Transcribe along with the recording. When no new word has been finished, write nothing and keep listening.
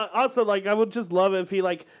Also, like, I would just love if he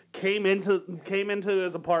like came into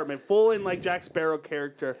his apartment full in like Jack Sparrow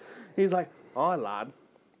character. He's like, "Oh, lad,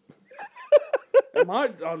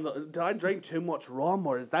 did I drink too much rum,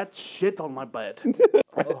 or is that shit on my bed?"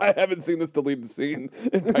 I haven't seen this deleted scene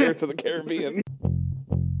in Pirates of the Caribbean.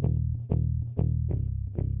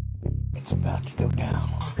 It's about to go down.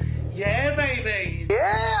 Yeah, baby.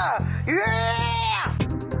 Yeah! Yeah!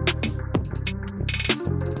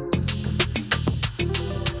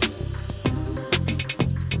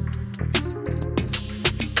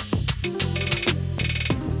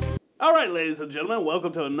 All right, ladies and gentlemen,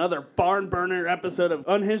 welcome to another barn burner episode of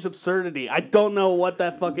Unhinged Absurdity. I don't know what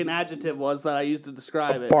that fucking adjective was that I used to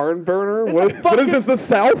describe it. Barn burner? What is this, the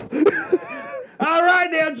South? All right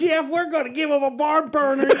now, Jeff, we're going to give him a barn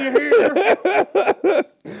burner, you hear?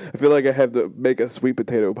 I feel like I have to make a sweet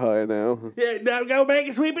potato pie now. Yeah, now go make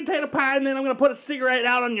a sweet potato pie, and then I'm going to put a cigarette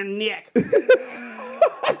out on your neck.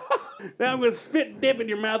 Now I'm going to spit and dip in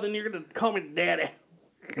your mouth, and you're going to call me daddy.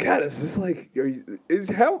 God, is this like...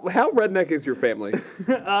 how redneck is your family?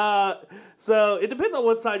 So it depends on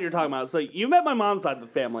what side you're talking about. So you met my mom's side of the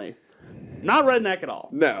family. Not redneck at all.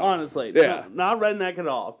 No. Honestly. Yeah. No, not redneck at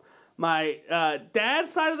all. My dad's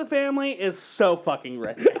side of the family is so fucking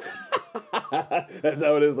redneck. That's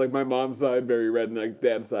how it is. Like, my mom's side, very redneck.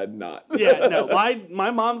 Dad's side, not. Yeah, no.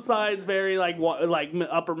 My mom's side's very, like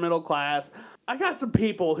upper middle class. I got some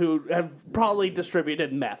people who have probably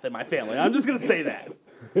distributed meth in my family. I'm just going to say that.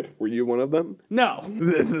 Were you one of them? No.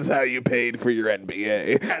 This is how you paid for your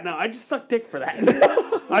NBA. Yeah, no, I just suck dick for that.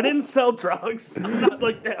 I didn't sell drugs. I'm not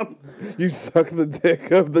like them. You suck the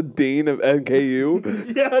dick of the dean of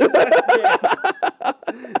NKU? Yeah, exactly. Yeah.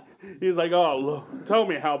 He's like, "Oh, look, tell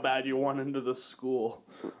me how bad you want into the school."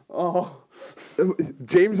 Oh.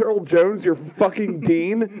 James Earl Jones, your fucking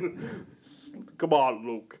dean? Come on,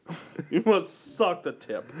 Luke. You must suck the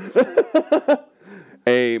tip.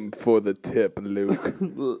 Aim for the tip,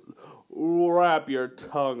 Luke. Wrap your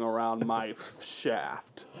tongue around my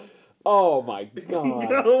shaft. Oh my god. You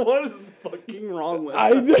know, what is fucking wrong with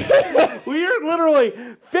us? We are literally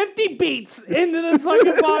 50 beats into this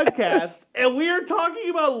fucking podcast, and we are talking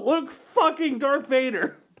about Luke fucking Darth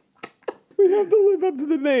Vader. We have to live up to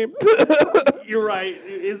the name. You're right.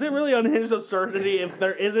 Is it really unhinged absurdity if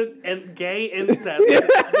there isn't gay incest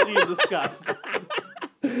that you discussed?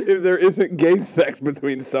 If there isn't gay sex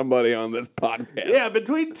between somebody on this podcast. Yeah,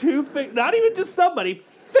 between two, not even just somebody,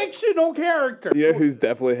 fictional characters. You know who's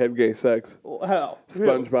definitely had gay sex? Hell.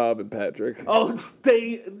 SpongeBob and Patrick. Oh,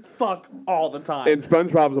 they fuck all the time. And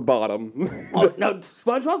SpongeBob's a bottom. Oh, no,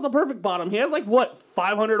 SpongeBob's the perfect bottom. He has like, what,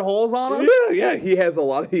 500 holes on him? Yeah, he has a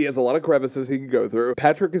lot of crevices he can go through.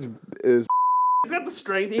 Patrick is He's got the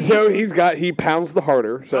strength. He pounds the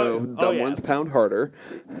harder, so dumb yeah. ones pound harder.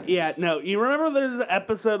 Yeah, no, you remember there's an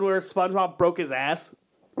episode where SpongeBob broke his ass?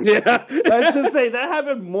 Yeah. Let's just say that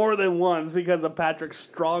happened more than once because of Patrick's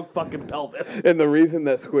strong fucking pelvis. And the reason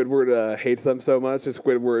that Squidward hates them so much is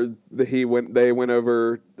Squidward went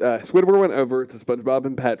over to SpongeBob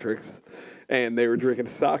and Patrick's, and they were drinking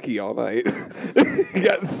sake all night. He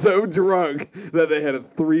got so drunk that they had a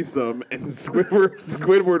threesome, and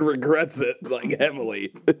Squidward regrets it like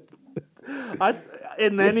heavily.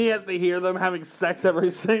 And then he has to hear them having sex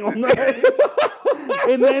every single night.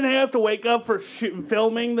 And then he has to wake up for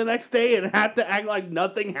filming the next day and have to act like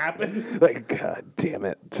nothing happened. Like, God damn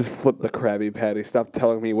it. Just flip the Krabby Patty. Stop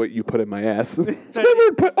telling me what you put in my ass.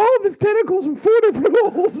 Squidward put all of his tentacles in 4 different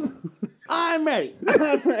holes. I'm ready.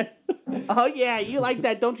 Oh, yeah, you like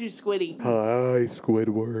that, don't you, Squiddy? Hi,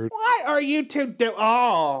 Squidward. Why are you two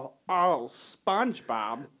Oh,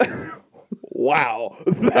 SpongeBob. Wow,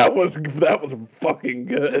 that was fucking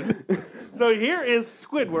good. So here is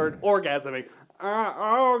Squidward orgasming.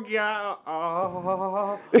 I'm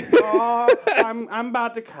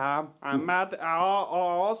about to come. I'm about to.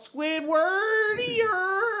 Squidward,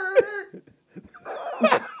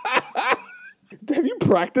 Have you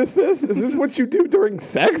practiced this? Is this what you do during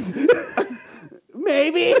sex?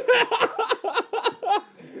 Maybe.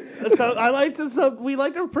 We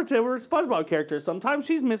like to pretend we're SpongeBob characters. Sometimes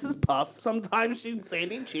she's Mrs. Puff. Sometimes she's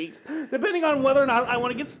Sandy Cheeks. Depending on whether or not I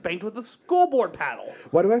want to get spanked with a school board paddle.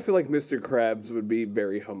 Why do I feel like Mr. Krabs would be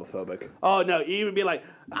very homophobic? Oh, no. You would be like,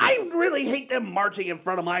 I really hate them marching in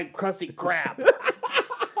front of my Krusty Krab.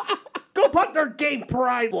 Go put their gay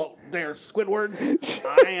pride there, Squidward.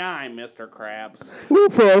 Aye, Mr. Krabs. Well,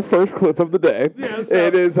 for our first clip of the day,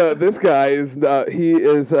 it is this guy is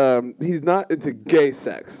he's not into gay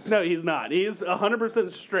sex. No, he's not. He's 100%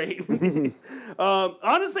 straight.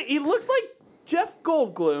 Honestly, he looks like Jeff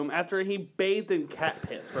Goldblum after he bathed in cat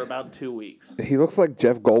piss for about 2 weeks. He looks like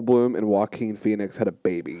Jeff Goldblum and Joaquin Phoenix had a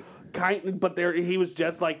baby. But he was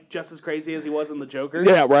just as crazy as he was in the Joker.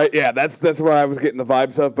 Yeah, right. Yeah, that's where I was getting the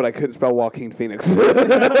vibes of, but I couldn't spell Joaquin Phoenix.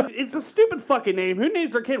 It's a stupid fucking name. Who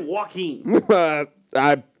names their kid Joaquin?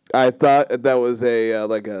 I thought that was a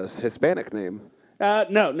like a Hispanic name.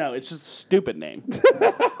 No, it's just a stupid name.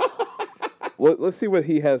 Let's see what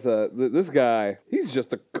he has. This guy, he's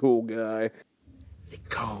just a cool guy. They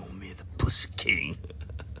call me the Pussy King.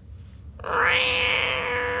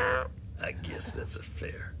 I guess that's a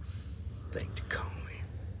fair thing to call me.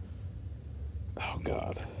 Oh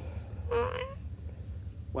God.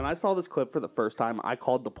 When I saw this clip for the first time, I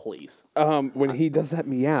called the police. When he does that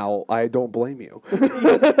meow, I don't blame you.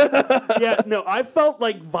 Yeah, no, I felt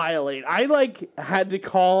like violated. I had to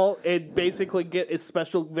call and basically get a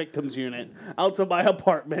special victims unit out to my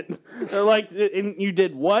apartment. They're like, and you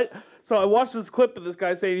did what? So I watched this clip of this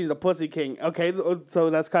guy saying he's a pussy king. Okay, so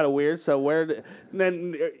that's kind of weird. So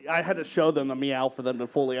then I had to show them the meow for them to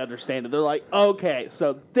fully understand it. They're like, okay,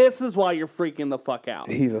 so this is why you're freaking the fuck out.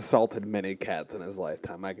 He's assaulted many cats in his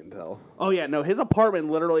lifetime, I can tell. Oh yeah, no, his apartment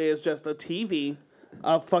literally is just a TV,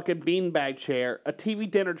 a fucking beanbag chair, a TV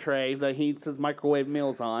dinner tray that he eats his microwave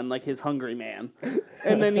meals on, like his hungry man.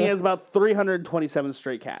 And then he has about 327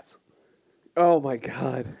 stray cats. Oh my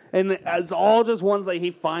God. And it's all just ones that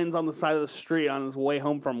he finds on the side of the street on his way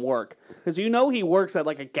home from work. Because he works at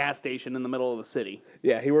like a gas station in the middle of the city.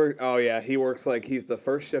 Yeah, he works like he's the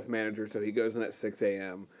first shift manager, so he goes in at 6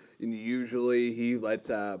 a.m. And usually he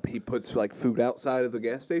puts like food outside of the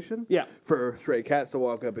gas station. Yeah. For stray cats to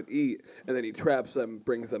walk up and eat, and then he traps them,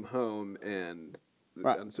 brings them home, and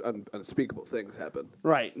Right. unspeakable things happen.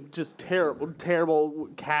 Right. Just terrible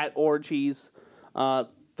cat orgies.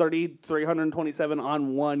 327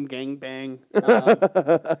 on one gangbang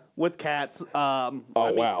with cats.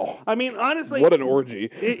 Wow. I mean, honestly, What an orgy.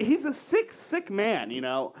 He's a sick man,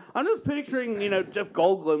 I'm just picturing, Jeff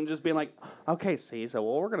Goldblum just being like, okay, see, so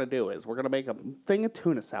what we're going to do is we're going to make a thing of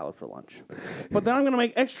tuna salad for lunch. But then I'm going to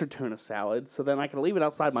make extra tuna salad so then I can leave it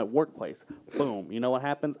outside my workplace. Boom. You know what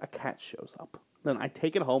happens? A cat shows up. Then I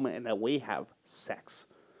take it home and then we have sex.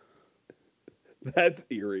 That's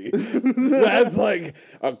eerie. That's like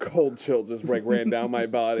a cold chill just ran down my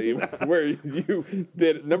body. Where you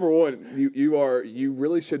did number one, you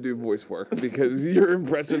really should do voice work because your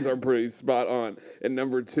impressions are pretty spot on. And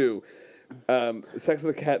number two, sex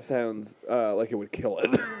with a cat sounds like it would kill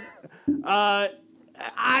it.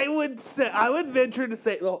 I would venture to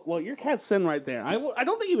say, well, your cat's sitting right there. I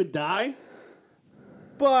don't think he would die,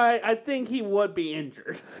 but I think he would be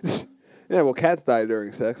injured. Yeah, well, cats die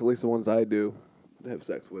during sex. At least the ones I do have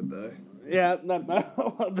sex with die. Yeah, no,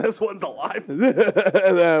 this one's alive.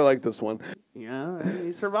 I like this one. Yeah,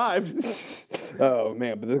 he survived. Oh,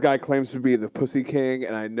 man, but this guy claims to be the Pussy King,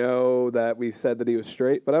 and I know that we said that he was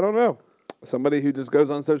straight, but I don't know. Somebody who just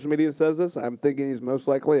goes on social media and says this, I'm thinking he's most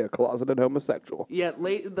likely a closeted homosexual. Yeah,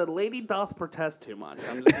 the lady doth protest too much.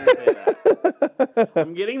 I'm just going to say that.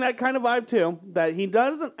 I'm getting that kind of vibe, too, that he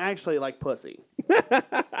doesn't actually like pussy.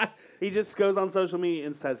 He just goes on social media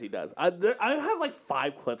and says he does. I have like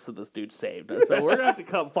 5 clips of this dude saved, so we're going to have to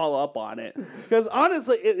come follow up on it. Because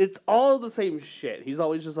honestly, it's all the same shit. He's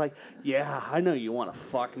always just like, yeah, I know you want to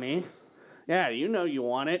fuck me. Yeah, you know you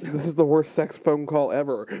want it. This is the worst sex phone call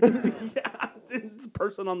ever. Yeah, this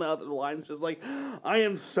person on the other line is just like, I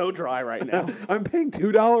am so dry right now. I'm paying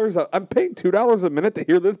 $2. I'm paying $2 a minute to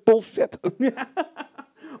hear this bullshit.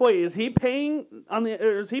 Wait, is he paying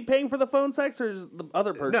is he paying for the phone sex or is the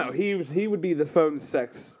other person? No, he would be the phone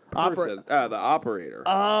sex person, the operator.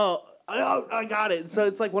 Oh, I got it. So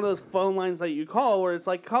it's like one of those phone lines that you call where it's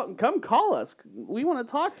like, come call us. We want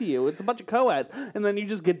to talk to you. It's a bunch of co-eds. And then you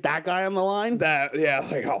just get that guy on the line.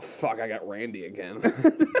 Like, oh, fuck, I got Randy again.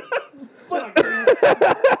 Fuck.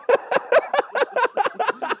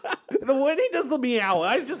 When he does the meow,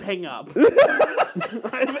 I just hang up.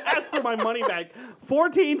 I've asked for my money back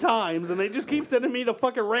 14 times, and they just keep sending me to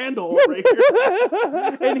fucking Randall over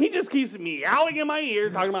here. And he just keeps meowing in my ear,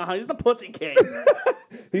 talking about how he's the pussy king.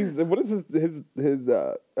 What is his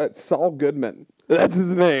Saul Goodman. That's his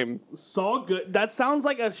name. Saul Good. That sounds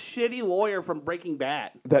like a shitty lawyer from Breaking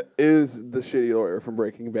Bad. That is the shitty lawyer from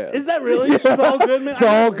Breaking Bad. Is that really Saul Goodman?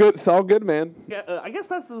 Saul Goodman. Yeah, I guess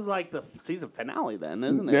this is like the season finale then,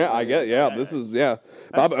 isn't it? Yeah, I get. Yeah, this is. Yeah,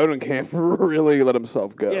 Bob Odenkirk really let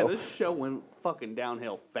himself go. Yeah, this show went fucking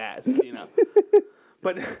downhill fast,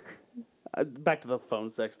 But back to the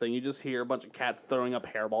phone sex thing. You just hear a bunch of cats throwing up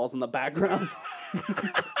hairballs in the background.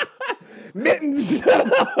 Mitten, shut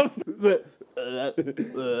up.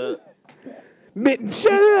 Mitten,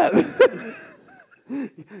 shut up.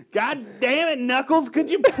 God damn it, Knuckles! Could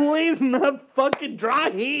you please not fucking dry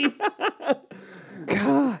heave?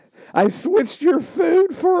 God, I switched your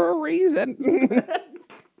food for a reason.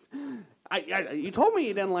 You told me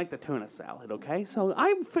you didn't like the tuna salad, okay? So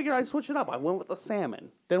I figured I'd switch it up. I went with the salmon.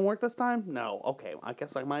 Didn't work this time? No. Okay, I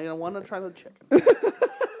guess I might want to try the chicken.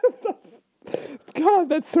 God,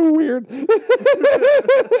 that's so weird.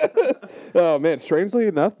 Oh, man, strangely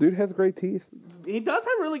enough, dude has great teeth. He does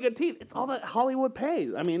have really good teeth. It's all that Hollywood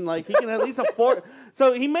pays. I mean, like, he can at least afford...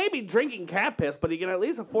 So he may be drinking cat piss, but he can at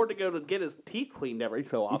least afford to go to get his teeth cleaned every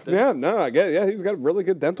so often. Yeah, no, I get it. Yeah, he's got really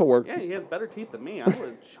good dental work. Yeah, he has better teeth than me. I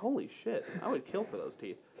would... Holy shit. I would kill for those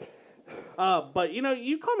teeth. But, you know,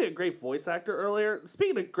 you called me a great voice actor earlier.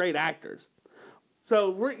 Speaking of great actors...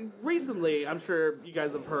 So recently, I'm sure you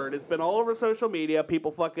guys have heard, it's been all over social media.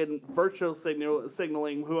 People fucking virtual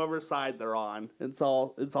signaling whoever's side they're on. It's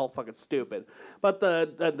all fucking stupid. But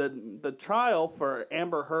the trial for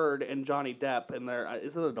Amber Heard and Johnny Depp and their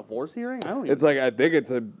is it a divorce hearing? I don't even. It's like I think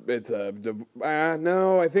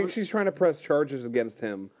no, I think she's trying to press charges against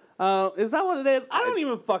him. Is that what it is? I don't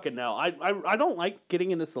even fucking know. I don't like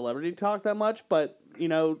getting into celebrity talk that much, but you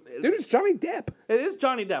know, dude, it's Johnny Depp. It is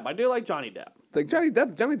Johnny Depp. I do like Johnny Depp. It's like Johnny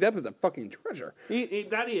Depp is a fucking treasure. He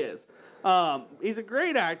is. He's a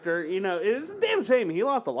great actor. You know, it is a damn shame. He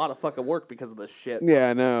lost a lot of fucking work because of this shit.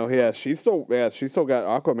 Yeah, I know. Yeah, she's still got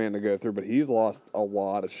Aquaman to go through, but he's lost a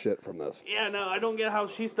lot of shit from this. Yeah, no, I don't get how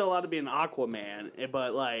she's still allowed to be an Aquaman,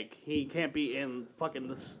 but like he can't be in fucking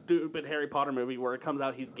the stupid Harry Potter movie where it comes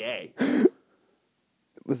out he's gay.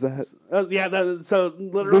 Was that? Yeah, so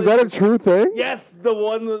literally. Was that a true thing? Yes, the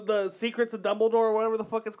one, the Secrets of Dumbledore, or whatever the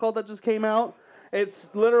fuck it's called, that just came out.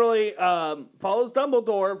 It's literally follows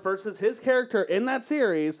Dumbledore versus his character in that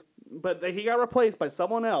series, but he got replaced by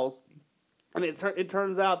someone else, and it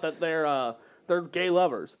turns out that they're gay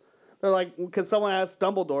lovers. They're like, because someone asked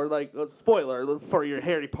Dumbledore, like, spoiler for your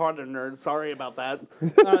Harry Potter nerds, sorry about that.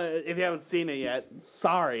 If you haven't seen it yet,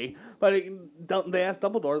 sorry. But they asked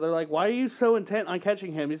Dumbledore, they're like, why are you so intent on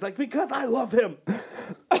catching him? He's like, because I love him.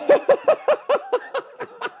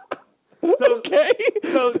 Okay.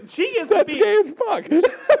 So she gets to be... That's gay as fuck.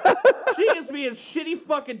 She gets to be in shitty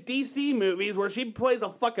fucking DC movies where she plays a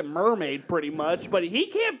fucking mermaid, pretty much, but he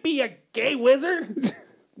can't be a gay wizard.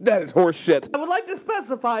 That is horse shit. I would like to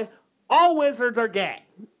specify, all wizards are gay.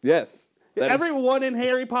 Yes. Everyone in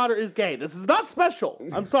Harry Potter is gay. This is not special.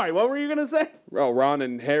 I'm sorry, what were you going to say? Well, Ron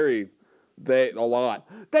and Harry, a lot.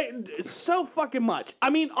 So fucking much. I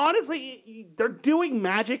mean, honestly, they're doing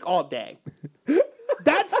magic all day.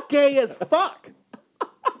 That's gay as fuck.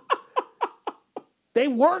 They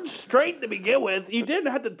weren't straight to begin with. You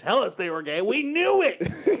didn't have to tell us they were gay. We knew it.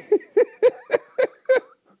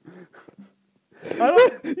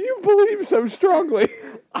 You believe so strongly.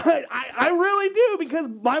 I really do, because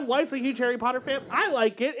my wife's a huge Harry Potter fan. I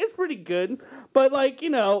like it. It's pretty good. But, like, you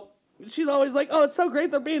know, she's always like, oh, it's so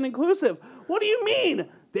great they're being inclusive. What do you mean?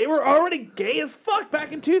 They were already gay as fuck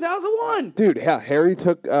back in 2001. Dude, yeah, Harry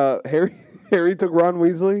took Ron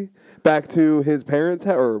Weasley back to his parents'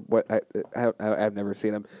 house, or what? I've never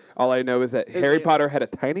seen him. All I know is that Harry Potter had a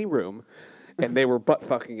tiny room, and they were butt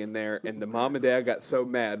fucking in there, and the mom and dad got so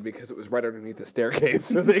mad because it was right underneath the staircase,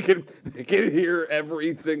 so they could hear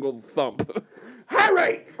every single thump.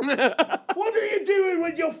 Harry, what are you doing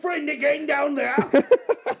with your friend again down there?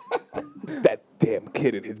 That damn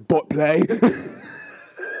kid and his butt play.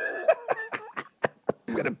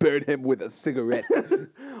 I'm gonna burn him with a cigarette.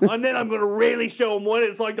 And then I'm gonna really show him what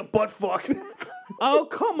it's like to butt fuck. Oh,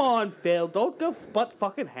 come on, Phil. Don't go butt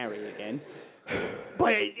fucking Harry again.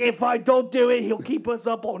 But if I don't do it, he'll keep us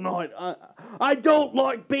up all night. I don't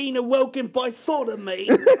like being awoken by sodomy.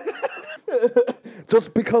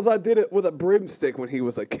 Just because I did it with a broomstick when he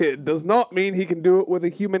was a kid does not mean he can do it with a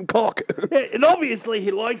human cock. And obviously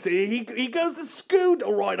he likes it. He goes to school to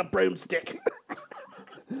ride a broomstick.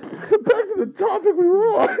 So back to the topic we were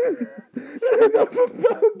on. Enough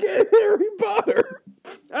about getting Harry Potter.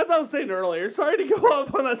 As I was saying earlier, sorry to go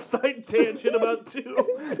off on a side tangent about two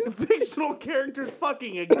fictional characters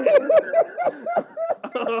fucking again.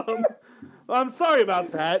 I'm sorry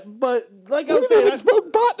about that, but like I was saying, I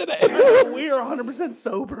smoked pot today. We are 100%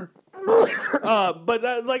 sober.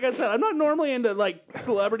 But like I said, I'm not normally into like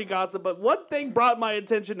celebrity gossip, but one thing brought my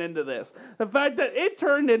attention into this: the fact that it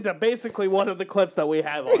turned into basically one of the clips that we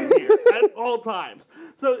have on here at all times.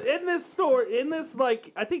 So in this story,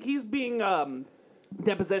 like, I think he's being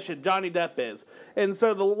deposition, Johnny Depp is, and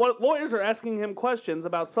so the lawyers are asking him questions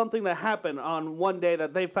about something that happened on one day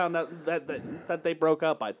that they found out that they broke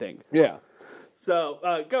up, I think. Yeah.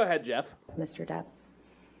 So go ahead, Jeff. Mr. Depp.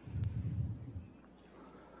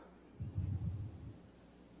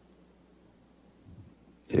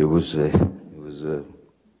 It was a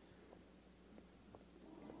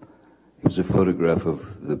photograph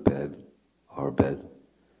of the bed, our bed,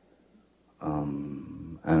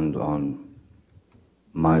 and on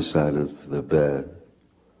my side of the bed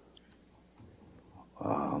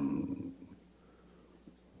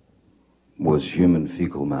was human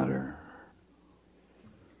fecal matter.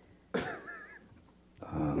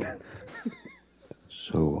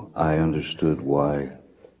 So I understood why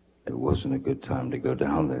it wasn't a good time to go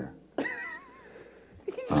down there.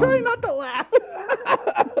 He's trying not to laugh.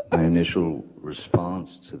 My initial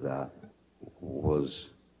response to that was,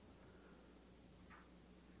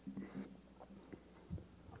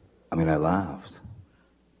 I laughed.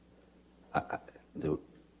 I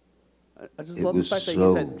just It love the was fact that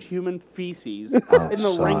you said so human feces in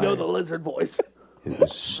the Ringo the Lizard voice. It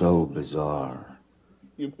was so bizarre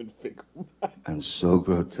Human fecal. and so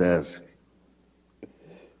grotesque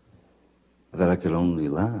that I could only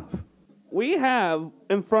laugh. We have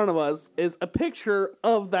in front of us is a picture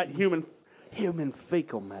of that human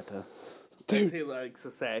fecal matter, as he likes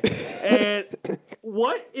to say. And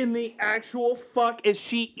what in the actual fuck is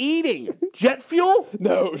she eating? Jet fuel?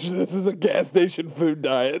 No, this is a gas station food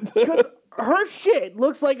diet. Because her shit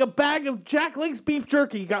looks like a bag of Jack Link's beef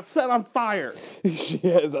jerky got set on fire. She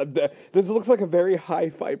has this looks like a very high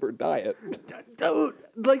fiber diet. Dude,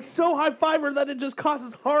 like so high fiber that it just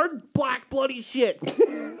causes hard, black, bloody shit.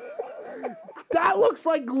 That looks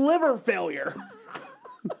like liver failure.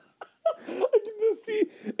 I can just see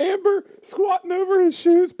Amber squatting over his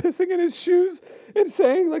shoes, pissing in his shoes, and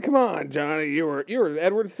saying, like, "Come on, Johnny, you were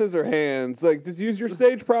Edward Scissorhands. Like, just use your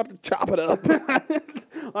stage prop to chop it up."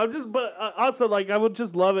 Also, like, I would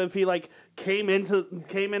just love it if he like came into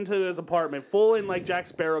his apartment full in like Jack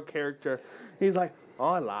Sparrow character. He's like,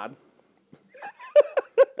 "Oh, lad,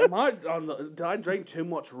 did I drink too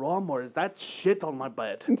much rum, or is that shit on my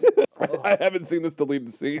bed?" I haven't seen this deleted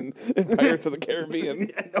scene in Pirates of the Caribbean.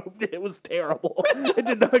 Yeah, no, it was terrible. It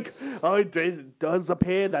did not. It does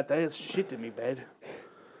appear that there's shit in my bed.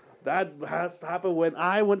 That has happened when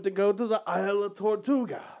I went to go to the Isle of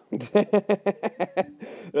Tortuga.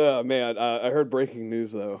 Oh man, I heard breaking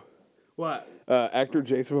news though. What? Actor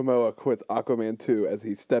Jason Momoa quits Aquaman 2 as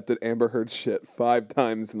he stepped at Amber Heard's shit 5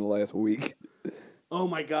 times in the last week. Oh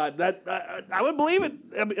my God! That I would believe it.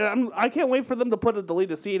 I can't wait for them to put a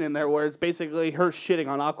deleted scene in there where it's basically her shitting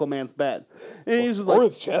on Aquaman's bed, and he's just Or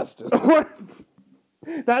like, his chest.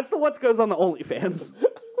 "That's the what goes on the OnlyFans."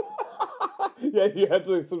 Yeah, you have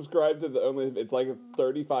to subscribe to the only. It's like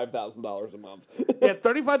 $35,000 a month. Yeah,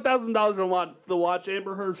 $35,000 a month to watch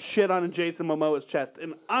Amber Heard shit on Jason Momoa's chest,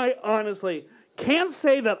 and I honestly can't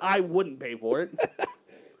say that I wouldn't pay for it.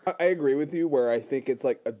 I agree with you. Where I think it's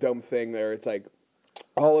like a dumb thing. There, it's like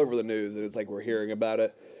all over the news, and it's like we're hearing about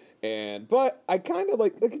it. But I kind of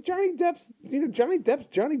like Johnny Depp's. Johnny Depp's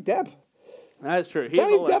Johnny Depp. That's true.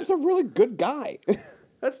 Johnny Depp's a really good guy.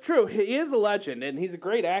 That's true. He is a legend, and he's a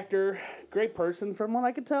great actor, great person, from what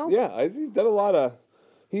I can tell. Yeah, he's done a lot.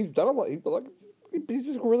 He's just a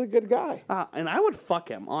really good guy. And I would fuck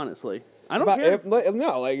him, honestly. I don't care. If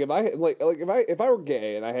I were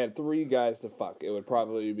gay and I had 3 guys to fuck, it would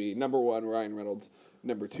probably be number 1 Ryan Reynolds,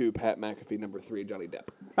 number 2 Pat McAfee, number 3 Johnny Depp.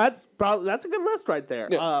 That's a good list right there.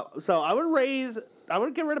 Yeah. So I would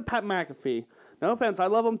get rid of Pat McAfee. No offense, I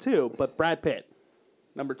love him too, but Brad Pitt,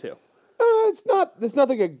 number 2. There's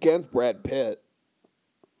nothing against Brad Pitt.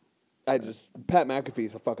 Pat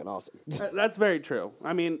McAfee's fucking awesome. That's very true.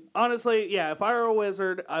 I mean, honestly, yeah, if I were a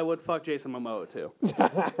wizard, I would fuck Jason Momoa too.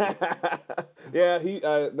 Yeah,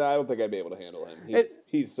 I don't think I'd be able to handle him.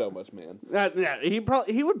 He's so much man. Yeah,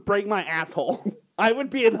 he would break my asshole. I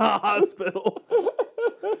would be in the hospital.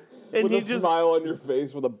 And with a smile on your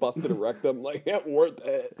face with a busted rectum, like, yeah, worth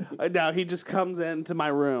it. No, he just comes into my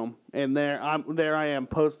room, and there I am,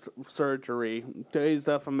 post-surgery, doing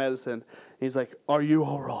stuff from medicine. He's like, "Are you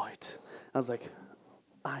all right?" I was like,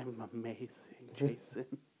 "I'm amazing, Jason."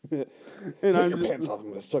 And take your pants off, I'm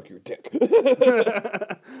going to suck your dick.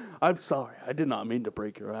 I'm sorry, I did not mean to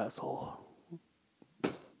break your asshole.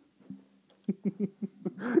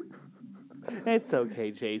 It's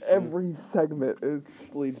okay, Jason. Every segment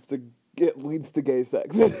leads to gay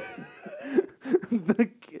sex.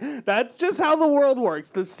 That's just how the world works.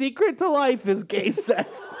 The secret to life is gay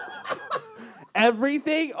sex.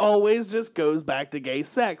 Everything always just goes back to gay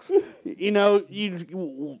sex.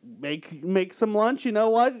 You make some lunch. You know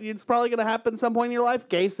what? It's probably going to happen some point in your life.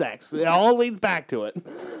 Gay sex. It all leads back to it.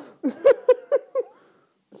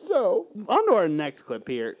 So, on to our next clip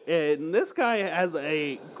here. And this guy has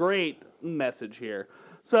a great message here.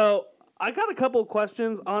 So, I got a couple of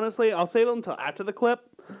questions, honestly. I'll save them until after the clip.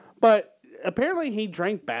 But apparently he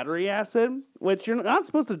drank battery acid, which you're not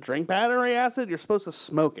supposed to drink battery acid. You're supposed to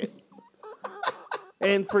smoke it.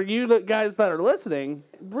 And for you guys that are listening,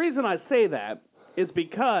 the reason I say that is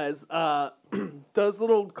because those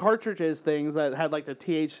little cartridges things that had like the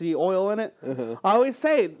THC oil in it, I always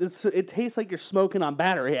say it tastes like you're smoking on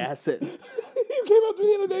battery acid. You came up to me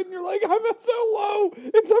the other day and you're like, I'm so low.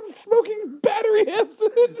 I'm smoking battery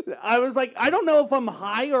acid. I was like, I don't know if I'm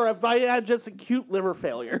high or if I had just acute liver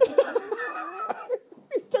failure.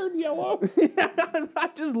 You turned yellow. I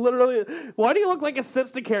just literally, why do you look like a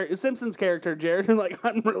Simpsons character, Jared? And like,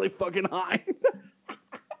 I'm really fucking high.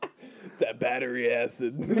 That battery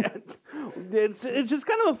acid. It's just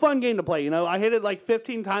kind of a fun game to play, you know. I hit it like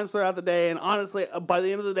 15 times throughout the day, and honestly, by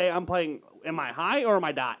the end of the day, I'm playing, am I high or am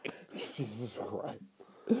I dying? Jesus Christ.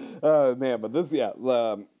 Oh, man, but this,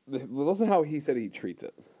 listen how he said he treats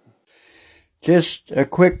it. Just a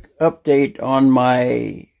quick update on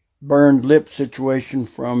my burned lip situation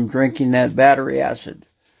from drinking that battery acid.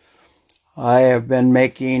 I have been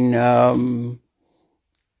making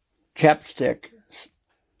chapstick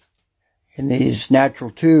in these natural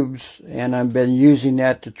tubes, and I've been using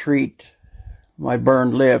that to treat my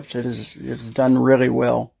burned lips. It's done really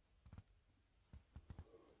well.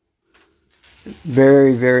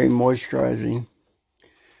 Very, very moisturizing.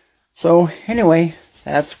 So anyway,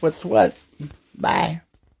 that's what's what. Bye.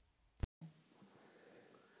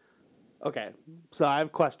 Okay, so I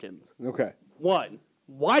have questions. Okay. One,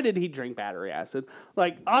 why did he drink battery acid?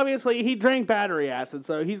 Like, obviously, he drank battery acid,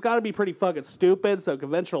 so he's got to be pretty fucking stupid, so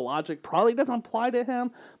conventional logic probably doesn't apply to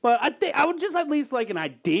him. But I think I would just at least like an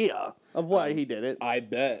idea of why he did it. I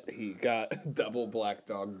bet he got double Black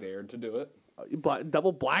Dog dared to do it.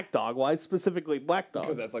 Double Black Dog? Why specifically Black Dog?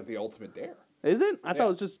 Because that's like the ultimate dare. Is it? I thought it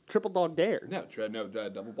was just Triple Dog Dare. No,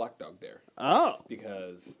 double Black Dog dare. Oh.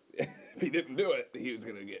 Because if he didn't do it, he was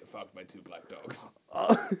going to get fucked by 2 black dogs.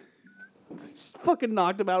 Just fucking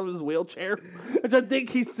knocked him out of his wheelchair, which I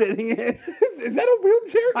think he's sitting in. Is that a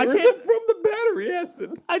wheelchair? I Or is can't- it from the battery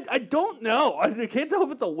acid? I don't know. I can't tell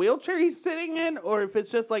if it's a wheelchair he's sitting in or if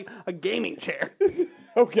it's just like a gaming chair.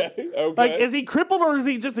 Okay. Like, is he crippled or is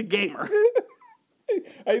he just a gamer?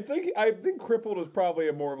 I think crippled is probably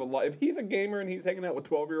a more of a if he's a gamer and he's hanging out with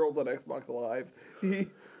 12-year-olds on Xbox Live.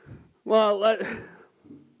 Well,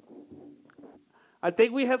 I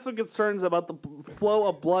think we have some concerns about the flow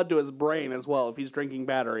of blood to his brain as well if he's drinking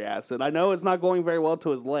battery acid. I know it's not going very well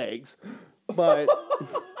to his legs, but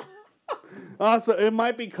also it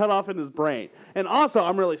might be cut off in his brain. And also,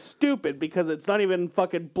 I'm really stupid because it's not even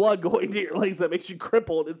fucking blood going to your legs that makes you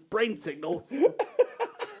crippled. It's brain signals.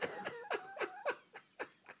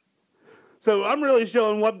 So I'm really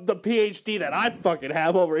showing what the PhD that I fucking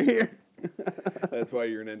have over here. That's why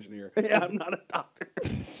you're an engineer. Yeah, I'm not a doctor.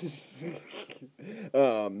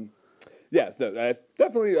 Yeah, so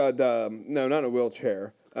definitely, no, not a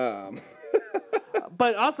wheelchair.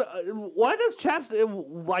 But also, why does chapstick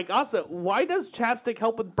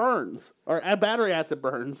help with burns or battery acid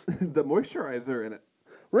burns? The moisturizer in it.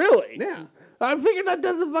 Really? Yeah. I figured that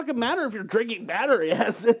doesn't fucking matter if you're drinking battery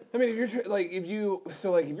acid. I mean, if you're if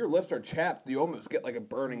your lips are chapped, you almost get like a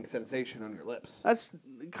burning sensation on your lips. That's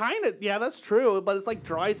kind of, yeah, that's true, but it's like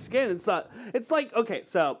dry skin. It's not, it's like, okay,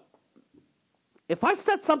 so if I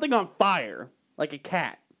set something on fire, like a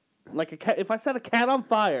cat, if I set a cat on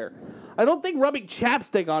fire, I don't think rubbing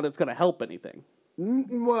chapstick on it's going to help anything.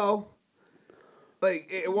 Well, like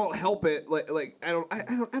it won't help it. I don't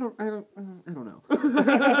know.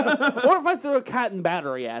 Or if I threw a cat in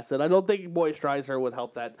battery acid, I don't think moisturizer would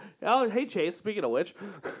help that. Oh, hey Chase, speaking of which,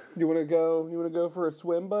 You want to go for a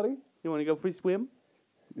swim, buddy? you want to go for a swim?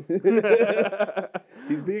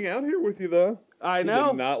 He's being out here with you though. I He know.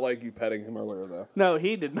 did not like you petting him earlier though. No,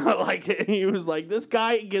 he did not like it. He was like, this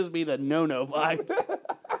guy gives me the no-no vibes.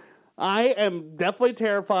 I am definitely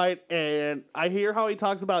terrified, and I hear how he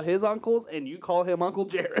talks about his uncles, and you call him Uncle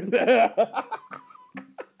Jared.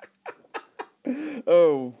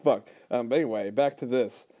 Oh fuck. But anyway, back to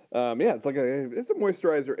this. Yeah, it's a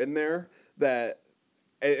moisturizer in there that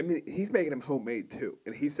I mean he's making them homemade too,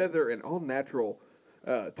 and he says they're in all natural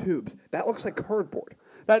tubes. That looks like cardboard.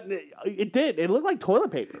 It did. It looked like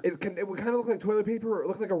toilet paper. It would kind of look like toilet paper, or it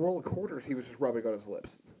looked like a roll of quarters he was just rubbing on his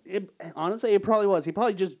lips. Honestly, it probably was. He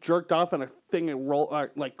probably just jerked off on a thing and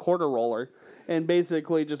like quarter roller, and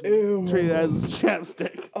basically just treated it as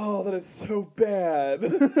chapstick. Oh, that is so bad.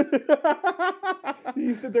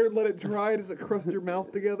 You sit there and let it dry. Does it crust your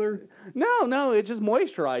mouth together? No, it just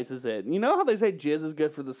moisturizes it. You know how they say jizz is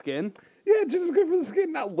good for the skin? Yeah, just as good for the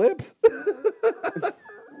skin, not lips.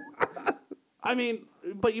 I mean,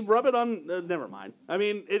 but you rub it on. Never mind. I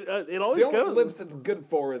mean, it always The only goes. lips it's good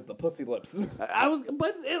for is the pussy lips.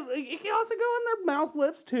 But it can also go in their mouth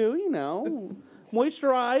lips too. You know,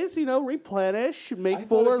 moisturize. You know, replenish, make I thought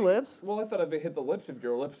fuller if you- lips. Well, I thought if it hit the lips, if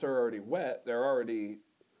your lips are already wet, they're already.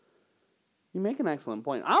 You make an excellent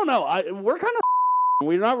point. I don't know. We're kind of.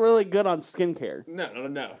 We're not really good on skincare.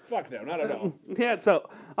 No. Fuck no, not at all. Yeah, so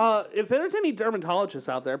if there's any dermatologists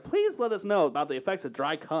out there, please let us know about the effects of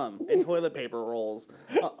dry cum and toilet paper rolls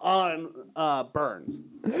on burns.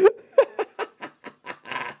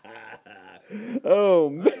 Oh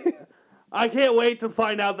man. I can't wait to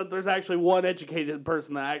find out that there's actually one educated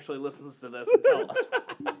person that actually listens to this and tell us.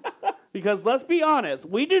 Because let's be honest,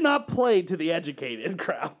 we do not play to the educated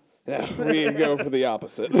crowd. Yeah, we go for the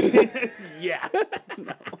opposite. Yeah.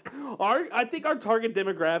 No. I think our target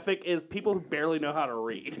demographic is people who barely know how to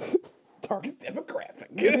read. Target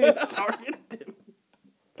demographic.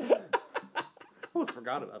 I almost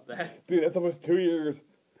forgot about that. Dude, that's almost 2 years.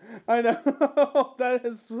 I know. That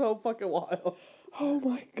is so fucking wild. Oh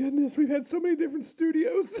my goodness, we've had so many different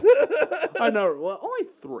studios. I know. Well, only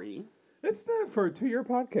 3. It's not for a 2-year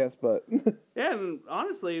podcast, but Yeah, and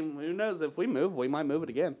honestly, who knows? If we move, we might move it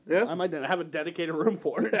again. Yeah. I might have a dedicated room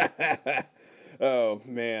for it. oh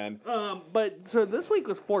man, But so this week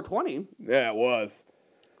was 420. yeah, it was.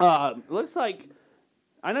 Looks like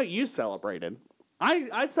I know you celebrated.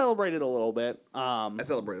 I celebrated a little bit. I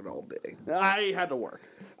celebrated all day. I had to work.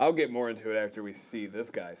 I'll get more into it after we see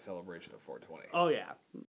this guy's celebration of 420. Oh yeah.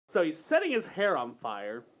 So he's setting his hair on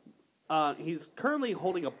fire. He's currently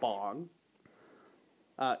holding a bong.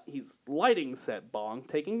 He's lighting said bong,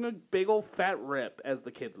 taking a big old fat rip, as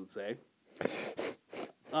the kids would say.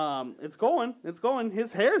 It's going. It's going.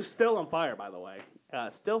 His hair is still on fire, by the way.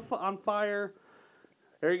 Still on fire.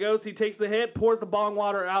 There he goes. He takes the hit, pours the bong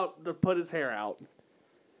water out to put his hair out.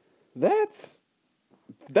 That's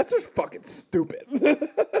just fucking stupid.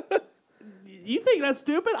 You think that's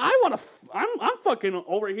stupid? I'm fucking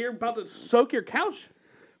over here about to soak your couch.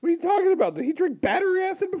 What are you talking about? Did he drink battery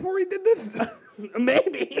acid before he did this?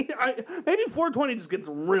 Maybe. Maybe 420 just gets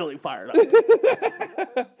really fired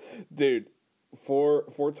up. Dude,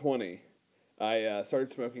 420, I started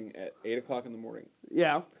smoking at 8 o'clock in the morning.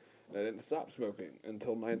 Yeah. And I didn't stop smoking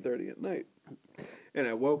until 9:30 at night. And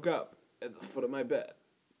I woke up at the foot of my bed.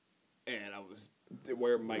 And I was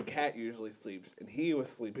where my cat usually sleeps. And he was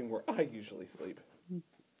sleeping where I usually sleep.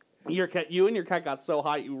 You and your cat got so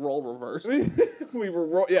high you roll reversed. We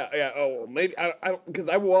were yeah. Oh, maybe I don't because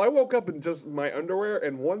I woke up in just my underwear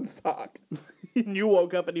and one sock. You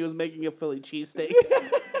woke up and he was making a Philly cheesesteak.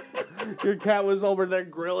 Your cat was over there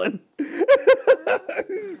grilling.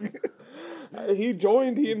 He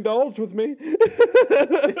joined. He indulged with me.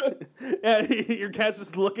 Yeah, your cat's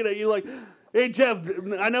just looking at you like, "Hey Jeff,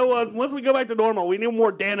 I know once we go back to normal, we need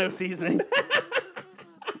more Dano seasoning."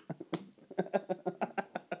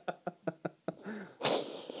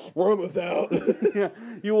 We're almost out. Yeah,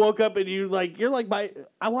 you woke up and you're like, why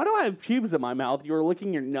do I have pubes in my mouth? You were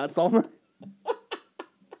licking your nuts all night.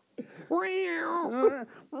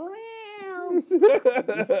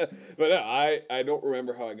 But no, I don't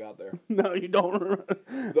remember how I got there. No, you don't remember.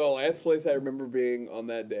 The last place I remember being on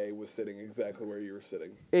that day was sitting exactly where you were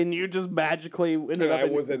sitting. And you just magically ended And up I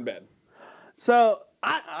was in bed. So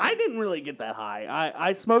I didn't really get that high.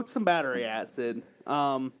 I smoked some battery acid.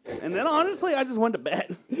 And then honestly, I just went to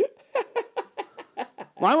bed.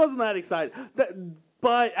 Well, I wasn't that excited.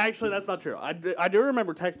 But actually, that's not true. I do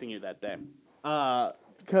remember texting you that day.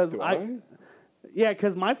 Because yeah,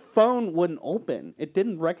 because my phone wouldn't open. It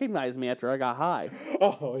didn't recognize me after I got high.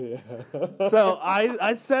 Oh, yeah. So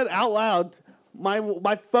I said out loud,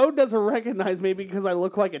 my phone doesn't recognize me because I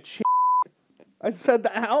look like a chick. I said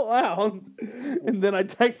that out loud, and then I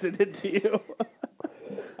texted it to you.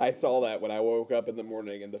 I saw that when I woke up in the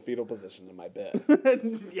morning in the fetal position in my bed.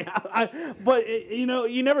 Yeah, but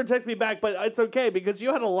you never text me back, but it's okay because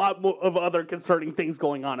you had a lot of other concerning things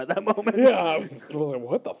going on at that moment. Yeah, I was like,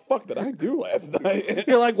 what the fuck did I do last night?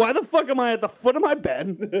 You're like, why the fuck am I at the foot of my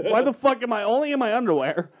bed? Why the fuck am I only in my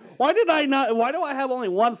underwear? Why do I have only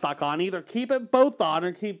one sock on? Either keep it both on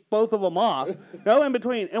or keep both of them off. No in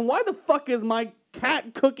between. And why the fuck is my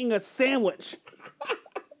cat cooking a sandwich?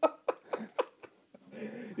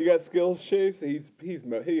 You got skills, Chase? His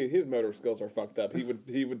motor skills are fucked up.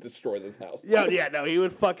 He would destroy this house. Yeah, no, he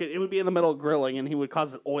would it would be in the middle of grilling and he would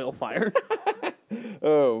cause an oil fire.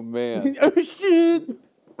 Oh man. Oh shit.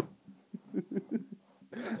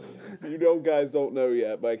 You guys don't know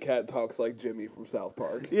yet, my cat talks like Jimmy from South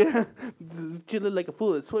Park. Yeah. Chilling like a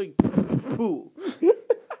fool at swing. Fool.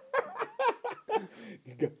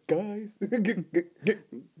 Guys.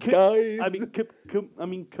 Guys. I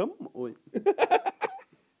mean, come on.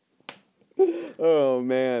 Oh,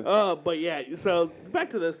 man. But yeah, so back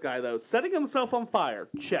to this guy, though. Setting himself on fire,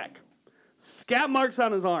 check. Scat marks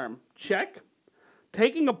on his arm, check.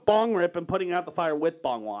 Taking a bong rip and putting out the fire with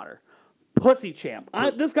bong water. Pussy champ.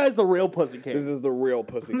 This guy's the real pussy king. This is the real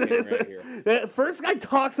pussy king right here. The first guy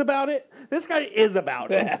talks about it. This guy is about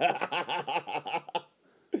it.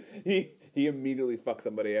 He immediately fucked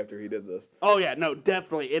somebody after he did this. Oh, yeah, no,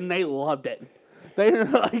 definitely. And they loved it. They were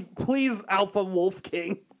like, please, Alpha Wolf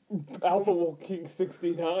King. Alpha Wolf King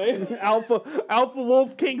 69. Alpha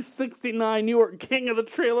Wolf King 69, you are king of the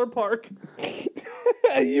trailer park.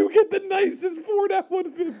 You get the nicest Ford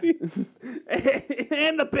F-150.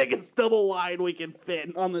 And the biggest double wide we can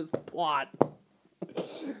fit on this plot.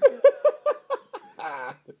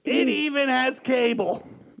 It even has cable.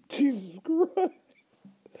 Jesus Christ.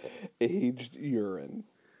 Aged urine.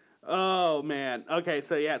 Oh, man. Okay,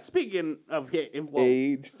 so yeah, speaking of... Well,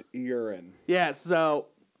 Aged urine. yeah, so,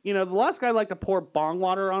 the last guy liked to pour bong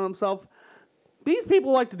water on himself. These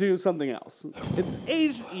people like to do something else. It's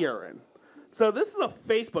aged urine. So this is a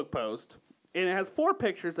Facebook post, and it has 4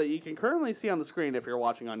 pictures that you can currently see on the screen if you're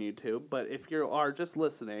watching on YouTube, but if you are just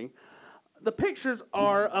listening, the pictures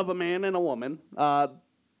are of a man and a woman.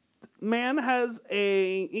 Man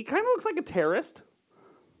he kind of looks like a terrorist,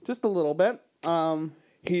 just a little bit.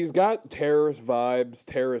 He's got terrorist vibes,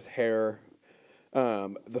 terrorist hair.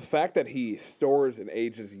 The fact that he stores and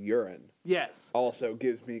ages urine Yes. also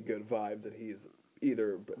gives me good vibes that he's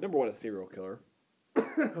either, number one, a serial killer.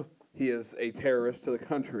 He is a terrorist to the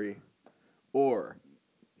country, or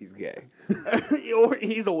he's gay. Or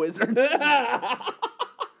he's a wizard.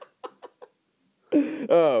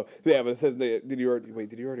 Oh, yeah, but it says, did you already read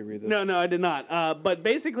this? No, I did not. But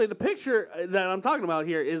basically, the picture that I'm talking about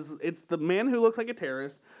here it's the man who looks like a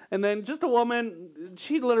terrorist, and then just a woman.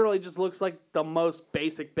 She literally just looks like the most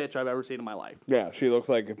basic bitch I've ever seen in my life. Yeah, she actually looks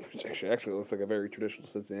like a very traditional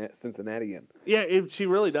Cincinnatian. Yeah, she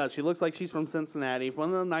really does. She looks like she's from Cincinnati, one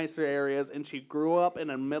of the nicer areas, and she grew up in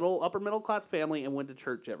a upper middle class family and went to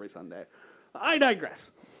church every Sunday. I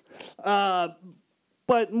digress.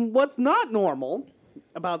 But what's not normal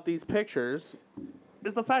about these pictures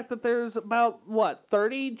is the fact that there's about,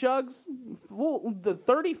 30 jugs?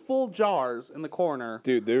 30 full jars in the corner.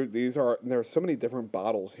 Dude, there's so many different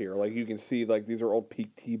bottles here. Like, you can see, like, these are old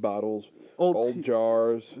peak tea bottles, old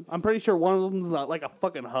jars. I'm pretty sure one of them's like a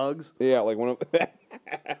fucking Hugs. Yeah, like one of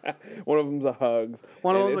them's a Hugs.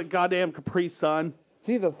 One of them's a goddamn Capri Sun.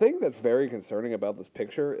 See, the thing that's very concerning about this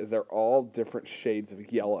picture is they're all different shades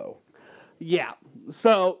of yellow. Yeah.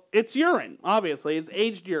 So it's urine, obviously. It's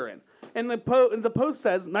aged urine. And the post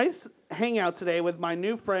says, nice hangout today with my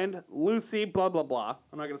new friend, Lucy, blah, blah, blah.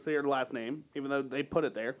 I'm not going to say her last name, even though they put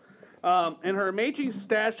it there. And her amazing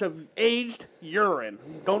stash of aged urine.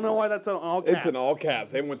 Don't know why that's in all caps. It's in all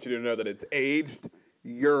caps. They want you to know that it's aged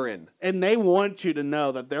urine. And they want you to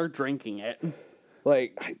know that they're drinking it.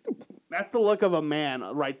 Like, That's the look of a man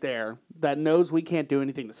right there that knows we can't do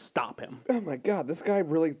anything to stop him. oh my God, this guy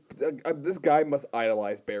must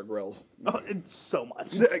idolize Bear Grylls. Oh, it's so much.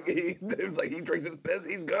 It's like he drinks his piss,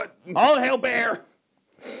 he's good. All hail Bear!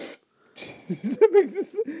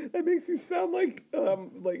 That makes you sound like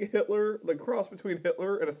Hitler, the cross between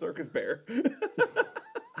Hitler and a circus bear.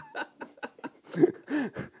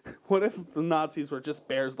 What if the Nazis were just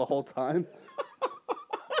bears the whole time?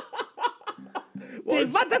 They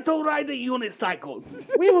want us to ride the unicycle.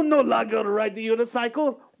 We will no longer ride the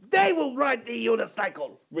unicycle. They will ride the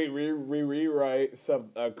unicycle. We rewrite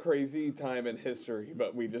a crazy time in history,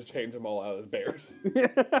 but we just change them all out as bears.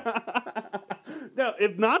 No,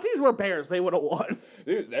 if Nazis were bears, they would have won.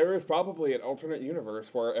 Dude, there is probably an alternate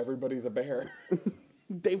universe where everybody's a bear.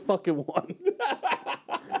 They fucking won.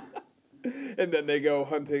 And then they go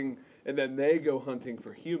hunting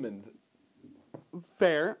for humans.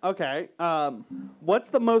 Fair. Okay. What's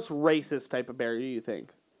the most racist type of bear, do you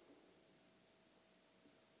think?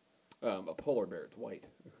 A polar bear, it's white.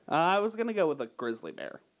 I was going to go with a grizzly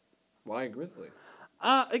bear. Why a grizzly?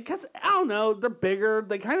 Because, I don't know, they're bigger.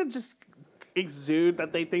 They kind of just exude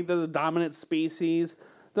that they think they're the dominant species.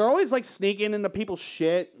 They're always, like, sneaking into people's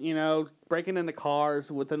shit, breaking into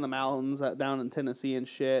cars within the mountains down in Tennessee and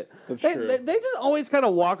shit. That's They true. just always kind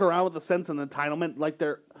of walk around with a sense of entitlement, like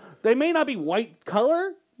they may not be white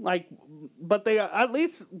color, but they at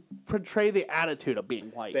least portray the attitude of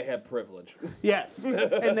being white. They have privilege. Yes.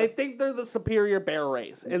 And they think they're the superior bear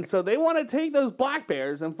race. And so they want to take those black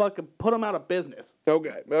bears and fucking put them out of business.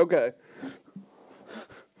 Okay.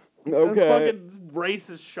 Okay. Fucking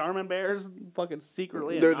racist Charmin bears, fucking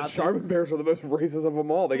secretly. The Charmin bears are the most racist of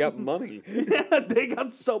them all. They got money. Yeah, they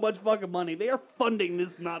got so much fucking money. They are funding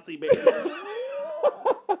this Nazi bear.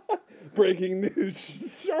 Breaking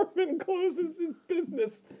news: Charmin closes its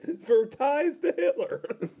business for ties to Hitler.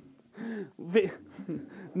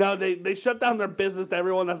 No, they shut down their business to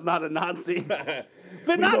everyone that's not a Nazi.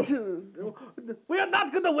 We are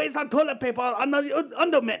not going to waste our toilet paper on the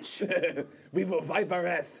undermensch. We will wipe our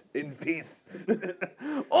ass in peace.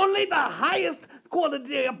 Only the highest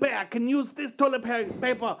quality bear can use this toilet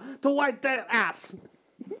paper to wipe their ass.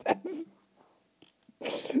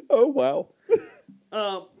 Oh wow.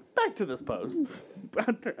 Back to this post.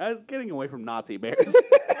 I was getting away from Nazi bears.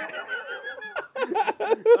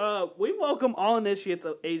 We welcome all initiates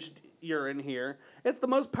of aged urine here. It's the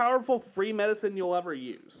most powerful free medicine you'll ever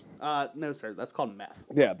use. No, sir, that's called meth.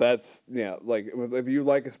 Yeah, like if you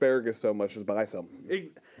like asparagus so much, just buy some.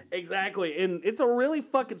 Exactly, and it's a really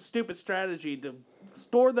fucking stupid strategy to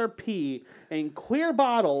store their pee in clear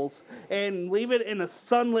bottles and leave it in a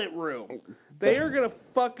sunlit room. They are gonna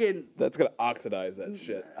fucking... That's gonna oxidize that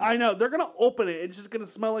shit. I know, they're gonna open it. It's just gonna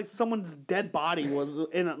smell like someone's dead body was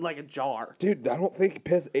in like a jar. Dude, I don't think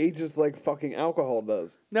piss ages like fucking alcohol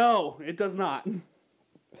does. No, it does not.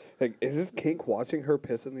 Like, is this kink watching her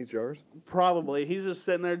piss in these jars? Probably. He's just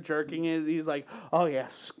sitting there jerking it. He's like, oh yeah,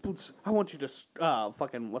 I want you to,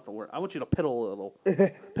 fucking, what's the word? I want you to piddle a little.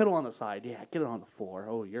 Piddle on the side. Yeah, get it on the floor.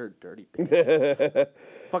 Oh, you're a dirty bitch.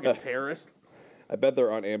 Fucking terrorist. I bet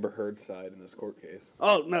they're on Amber Heard's side in this court case.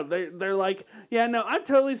 Oh, no, they're like, yeah, no, I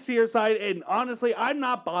totally see her side, and honestly, I'm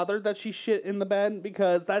not bothered that she shit in the bed,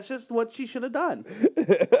 because that's just what she should have done.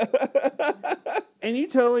 And you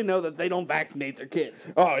totally know that they don't vaccinate their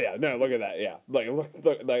kids. Oh yeah, no, look at that, yeah. Like, look,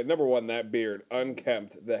 like number one, that beard,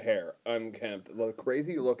 unkempt, the hair, unkempt, the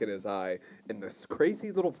crazy look in his eye, and this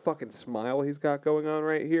crazy little fucking smile he's got going on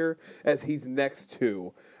right here, as he's next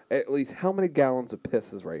to at least how many gallons of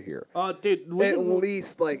piss is right here? Dude. At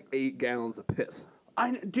least like 8 gallons of piss.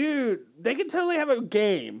 Dude, they could totally have a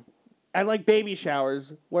game at like baby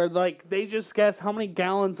showers where like they just guess how many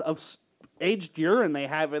gallons of aged urine they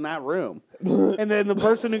have in that room, and then the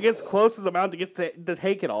person who gets closest amount gets to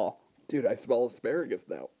take it all. Dude, I smell asparagus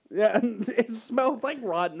now. Yeah, it smells like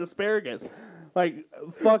rotten asparagus, like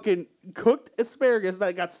fucking cooked asparagus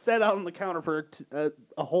that got set out on the counter for a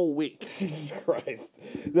whole week. Jesus Christ.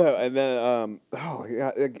 No, and then oh yeah,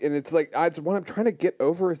 and it's like what I'm trying to get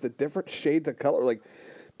over is the different shades of color. Like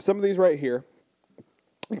some of these right here,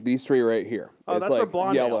 like these 3 right here. Oh, it's that's like for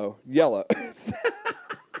blonde yellow.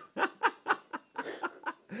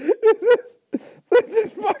 This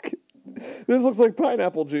is fucking. This looks like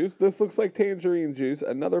pineapple juice. This looks like tangerine juice.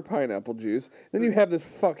 Another pineapple juice. Then you have this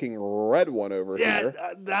fucking red one over here.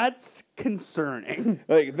 Yeah, that's concerning.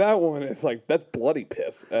 Like that one is like that's bloody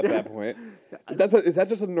piss at that point. Is that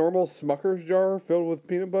just a normal Smucker's jar filled with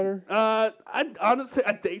peanut butter? I honestly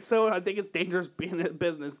think so, and I think it's dangerous being in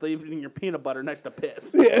business leaving your peanut butter next to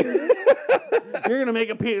piss. Yeah. You're gonna make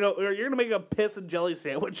a piss and jelly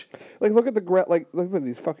sandwich. Like look at look at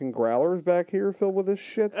these fucking growlers back here filled with this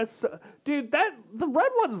shit. Dude, the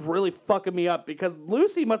red one's really fucking me up because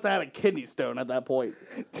Lucy must have had a kidney stone at that point.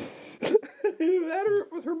 That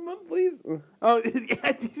was her monthlies. Oh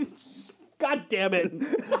yeah, God damn it.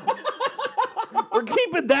 We're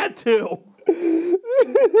keeping that too.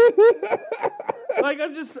 Like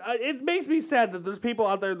it makes me sad that there's people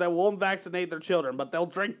out there that won't vaccinate their children, but they'll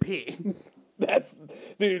drink pee.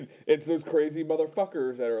 Dude, it's those crazy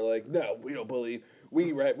motherfuckers that are like, no, we don't believe.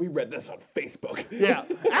 We read this on Facebook. Yeah,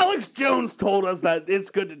 Alex Jones told us that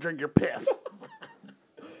it's good to drink your piss.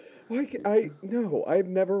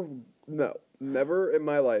 Never in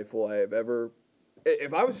my life will I have ever.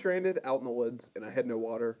 If I was stranded out in the woods and I had no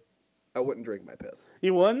water, I wouldn't drink my piss.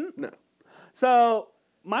 You wouldn't? No. So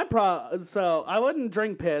I wouldn't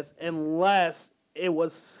drink piss unless it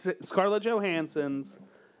was Scarlett Johansson's,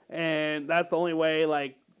 and that's the only way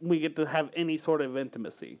like we get to have any sort of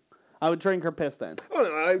intimacy. I would drink her piss then. Oh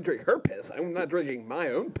no, I would drink her piss. I'm not drinking my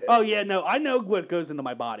own piss. Oh yeah, no, I know what goes into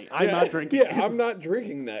my body. I'm not drinking it. Yeah, I'm not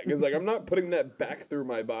drinking that because like I'm not putting that back through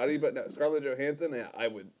my body. But no, Scarlett Johansson, yeah, I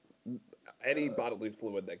would. Any bodily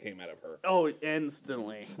fluid that came out of her. Oh,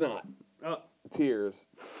 instantly. Snot. Tears.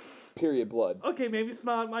 Period blood. Okay, maybe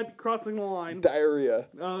snot might be crossing the line. Diarrhea.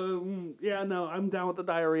 Yeah, no, I'm down with the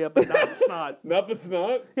diarrhea, but not the snot. Not the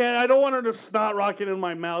snot? Yeah, I don't want her to snot rocket in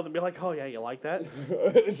my mouth and be like, oh yeah, you like that?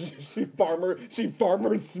 she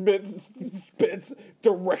farmer spits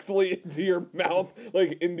directly into your mouth,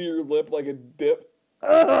 like into your lip like a dip.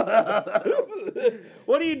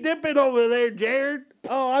 What are you dipping over there, Jared?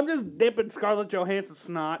 Oh, I'm just dipping Scarlett Johansson's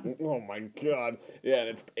snot. Oh my god. Yeah, and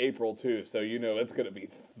it's April too, so you know it's gonna be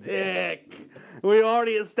thick. Thick. We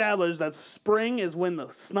already established that spring is when the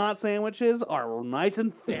snot sandwiches are nice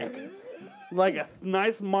and thick. Like a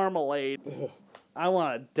nice marmalade. I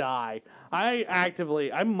want to die.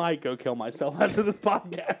 I might go kill myself after this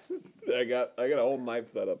podcast. I got a whole knife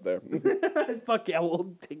set up there. Fuck yeah,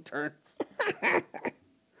 we'll take turns.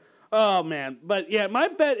 Oh, man. But yeah, my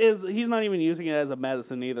bet is he's not even using it as a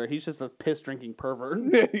medicine either. He's just a piss-drinking pervert.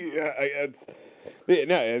 I'm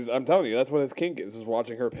telling you, that's what his kink is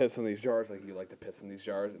watching her piss in these jars. Like, you like to piss in these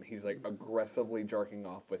jars, and he's like aggressively jerking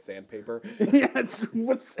off with sandpaper. Yeah,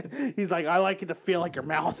 he's like, I like it to feel like your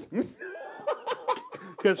mouth.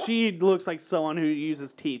 Because she looks like someone who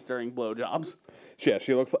uses teeth during blowjobs. Yeah,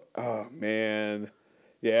 she looks like, oh man.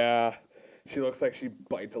 Yeah. She looks like she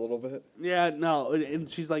bites a little bit. Yeah, no, and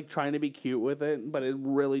she's like trying to be cute with it, but it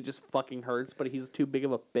really just fucking hurts. But he's too big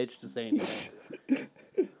of a bitch to say anything.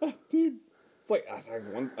 Dude, it's like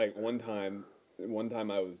one time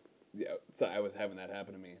I was having that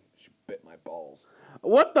happen to me. She bit my balls,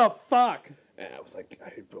 What the fuck? and I was like,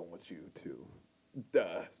 I don't want you to,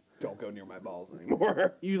 don't go near my balls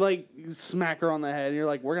anymore. You like smack her on the head, and you're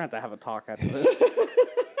like, we're gonna have to talk after this.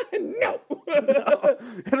 No.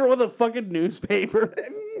 Hit her with a fucking newspaper.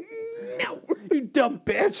 No. You dumb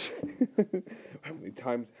bitch. How many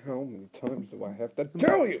times do I have to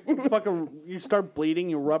tell you? Fucking, you start bleeding,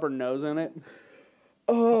 you rub her nose in it.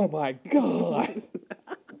 Oh my god.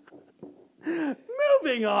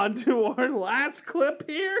 Moving on to our last clip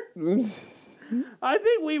here. I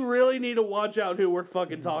think we really need to watch out who we're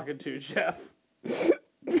fucking talking to, Jeff.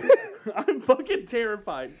 I'm fucking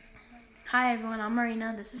terrified. Hi everyone, I'm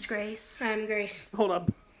Marina. This is Grace. I'm Grace. Hold up.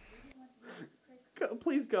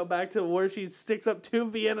 Please go back to where she sticks up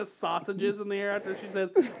 2 Vienna sausages in the air after she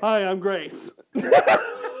says, "Hi, I'm Grace." One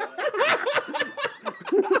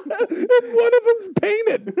of them's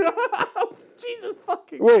painted. Jesus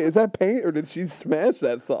fucking. Wait, is that paint or did she smash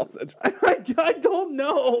that sausage? I don't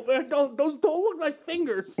know. Those don't look like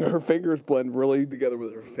fingers. Her fingers blend really together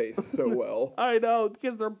with her face so well. I know,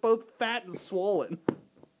 because they're both fat and swollen.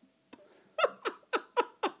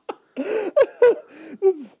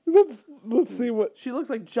 Let's see what. She looks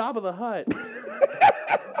like Jabba the Hutt.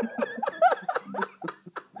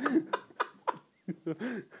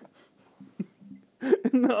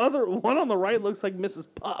 And the other one on the right looks like Mrs.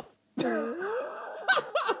 Puff.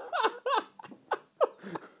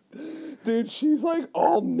 Dude, she's like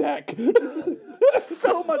all neck.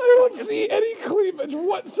 So much I don't fucking... see any cleavage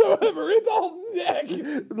whatsoever. It's all neck.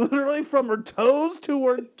 Literally from her toes to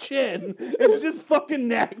her chin. It's just fucking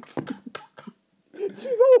neck. She's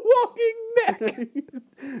a walking neck.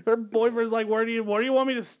 Her boyfriend's like, where do you want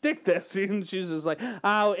me to stick this? And she's just like,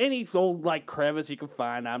 oh, any old like crevice you can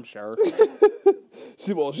find, I'm sure.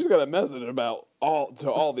 She's got a message about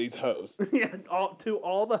all these hoes. Yeah, to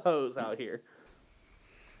all the hoes out here.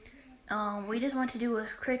 We just want to do a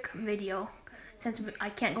quick video since I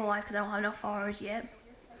can't go live because I don't have enough followers yet.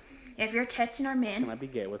 If you're texting our men Can I be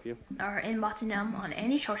gay with you? or inboxing them on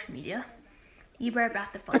any social media, you better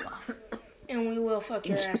back the fuck off. And we will fuck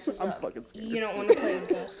your asses I'm up. fucking scared. You don't want to play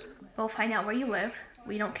with us. Go find out where you live.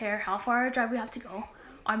 We don't care how far a drive we have to go.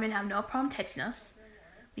 Our men have no problem texting us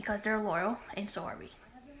because they're loyal, and so are we.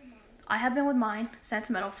 I have been with mine since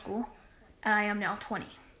middle school, and I am now 20.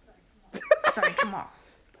 Starting tomorrow.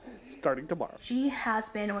 Starting tomorrow. She has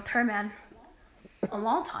been with her man a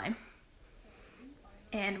long time,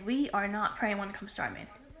 and we are not praying when it comes to our men.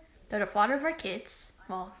 They're the father of our kids.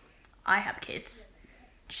 Well, I have kids.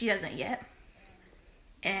 She doesn't yet.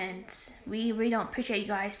 And we really don't appreciate you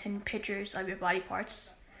guys sending pictures of your body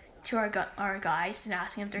parts to our guys and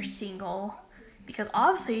asking if they're single. Because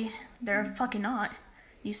obviously, they're fucking not.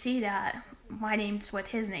 You see that my name's with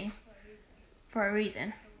his name for a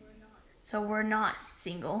reason. So we're not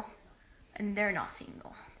single, and they're not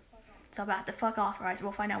single. So back the fuck off, or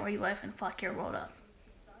we'll find out where you live and fuck your world up.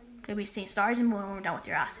 You'll be seeing stars and moon when we're done with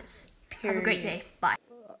your asses. Have a great day. Bye.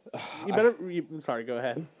 You better... sorry, go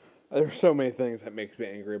ahead. There's so many things that makes me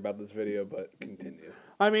angry about this video, but continue.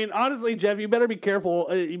 I mean, honestly, Jeff, you better be careful.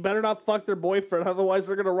 You better not fuck their boyfriend, otherwise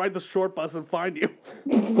they're going to ride the short bus and find you.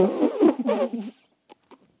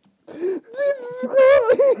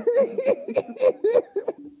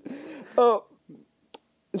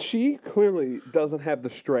 She clearly doesn't have the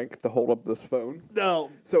strength to hold up this phone. No.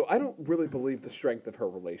 So I don't really believe the strength of her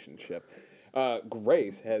relationship.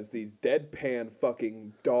 Grace has these deadpan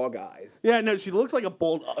fucking dog eyes. Yeah, no, she looks like a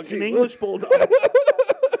bulldog, an She English bulldog.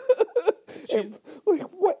 And, like,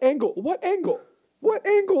 what angle? What angle? What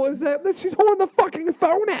What angle is that she's holding the fucking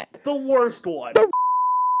phone at? The worst one.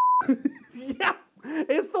 Yeah.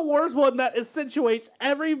 It's the worst one that accentuates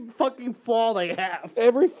every fucking flaw they have.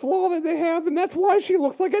 Every flaw that they have, and that's why she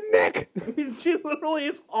looks like a neck. She literally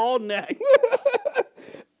is all neck.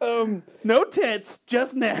 No tits,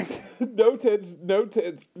 just neck. No tits,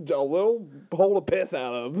 a little hole to piss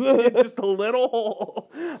out of. Just a little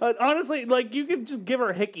hole. Honestly, like, you could just give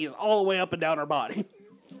her hickeys all the way up and down her body.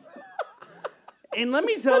 And let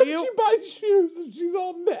me tell you, She buys shoes if she's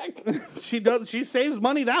all neck. she saves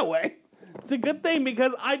money that way. It's a good thing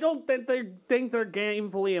because I don't think they're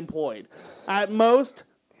gainfully employed. At most,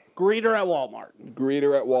 greeter at Walmart.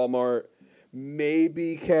 Greeter at Walmart,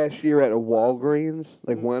 maybe cashier at a Walgreens.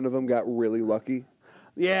 Like one of them got really lucky.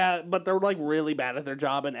 Yeah, but they're like really bad at their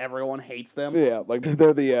job and everyone hates them. Yeah, like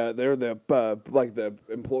they're the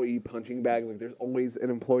employee punching bags. Like there's always an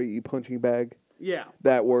employee punching bag Yeah.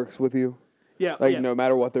 that works with you. Yeah. Like yeah. no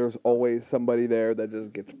matter what, there's always somebody there that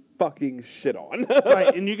just gets fucking shit on.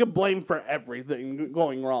 Right, and you can blame for everything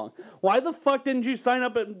going wrong. Why the fuck didn't you sign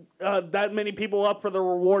up at that many people up for the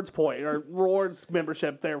rewards point or rewards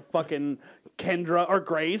membership there, fucking Kendra or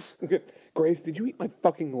Grace? Grace, did you eat my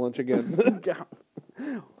fucking lunch again?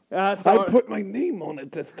 So, I put my name on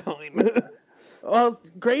it this time. well,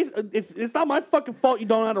 Grace, if it's not my fucking fault you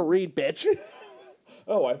don't know how to read, bitch.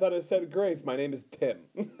 Oh, I thought it said Grace. My name is Tim.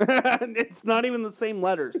 It's not even the same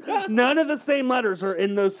letters. None of the same letters are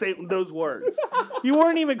in those words. You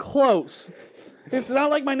weren't even close. It's not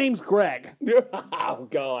like my name's Greg. Oh,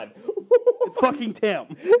 God. It's fucking Tim.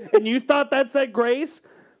 And you thought that said Grace?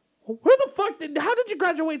 Where the fuck how did you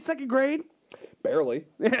graduate second grade? Barely.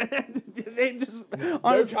 They just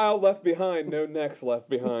No child left behind, no necks left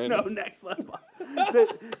behind. no next level.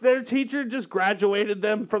 Their teacher just graduated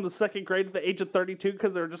them from the second grade at the age of 32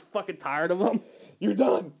 because they were just fucking tired of them. You're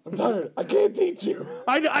done. I'm tired. I can't teach you.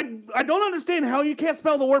 I don't understand how you can't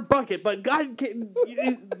spell the word bucket, but God,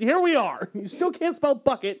 here we are. You still can't spell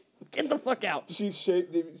bucket. Get the fuck out. She's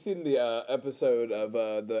shaped. Have you seen the episode of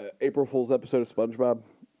the April Fool's episode of SpongeBob?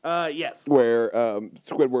 Yes. Where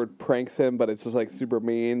Squidward pranks him, but it's just like super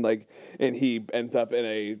mean, like, and he ends up in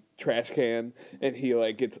a trash can, and he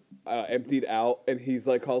like gets emptied out, and he's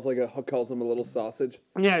like calls him a little sausage.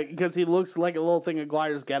 Yeah, because he looks like a little thing of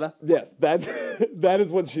Gliders Geta. Yes, that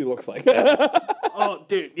is what she looks like. Oh,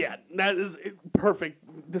 dude, yeah, that is a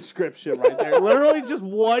perfect description right there. Literally just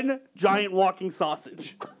one giant walking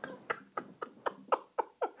sausage.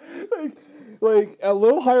 Like a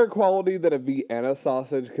little higher quality than a Vienna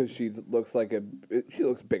sausage because she looks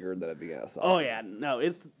bigger than a Vienna sausage. Oh yeah, no,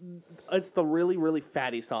 it's the really really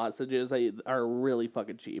fatty sausages that are really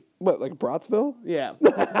fucking cheap. What, like Brattsville? Yeah,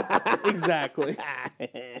 exactly.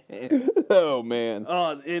 Oh man.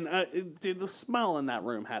 Oh, and dude, the smell in that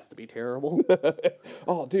room has to be terrible.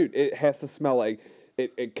 Oh, dude, it has to smell like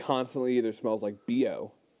it constantly either smells like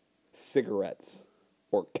BO, cigarettes,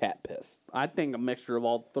 or cat piss. I think a mixture of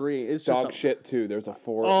all three. It's Dog just shit too. There's a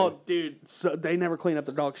 4. Oh, dude, so they never clean up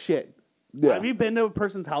their dog shit. Yeah. Have you been to a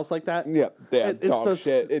person's house like that? Yep. Yeah. It's Dog the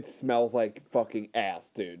shit. It smells like fucking ass,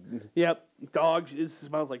 dude. Yep, dog. It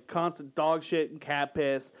smells like constant dog shit and cat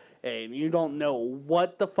piss, and you don't know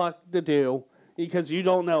what the fuck to do because you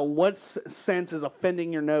don't know what sense is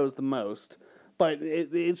offending your nose the most. But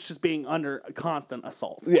it's just being under constant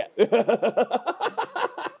assault. Yeah.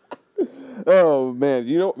 Oh man,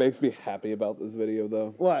 you know what makes me happy about this video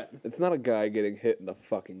though? What? It's not a guy getting hit in the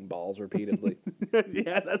fucking balls repeatedly.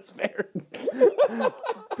 Yeah, that's fair.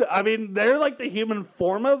 I mean, they're like the human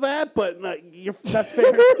form of that, but that's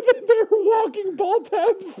fair. They're walking ball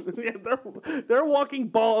tabs. Yeah, they're walking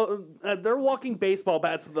they're walking baseball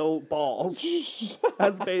bats to the balls.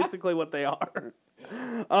 That's basically what they are.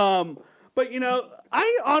 But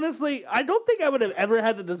I honestly don't think I would have ever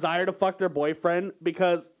had the desire to fuck their boyfriend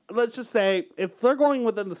because let's just say if they're going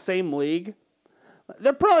within the same league,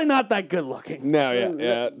 they're probably not that good looking. No,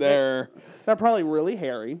 yeah, they're probably really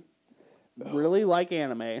hairy, really like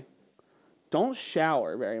anime, don't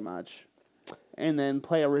shower very much, and then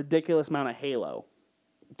play a ridiculous amount of Halo.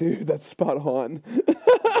 dude, that's spot on.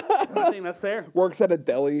 I think that's fair. Works at a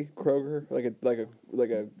deli, Kroger,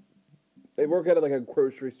 they work at like a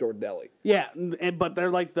grocery store deli. Yeah, but they're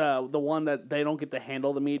like the one that they don't get to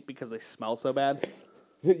handle the meat because they smell so bad.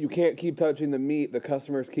 You can't keep touching the meat. The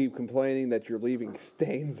customers keep complaining that you're leaving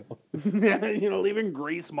stains on. Yeah, leaving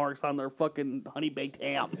grease marks on their fucking honey baked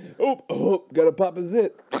ham. Oh, gotta pop a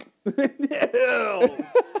zit. Ew.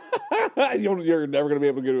 You're never gonna be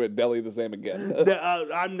able to go to a deli the same again.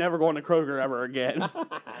 I'm never going to Kroger ever again.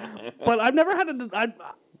 But I've never had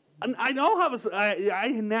I know I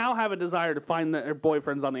now have a desire to find their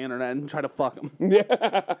boyfriends on the internet and try to fuck them.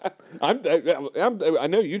 I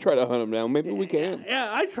know you try to hunt them down. Maybe we can. Yeah,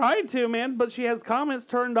 I tried to, man, but she has comments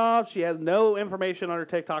turned off. She has no information on her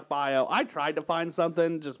TikTok bio. I tried to find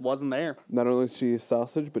something, just wasn't there. Not only is she a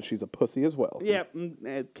sausage, but she's a pussy as well. Yeah,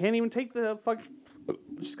 can't even take the fuck.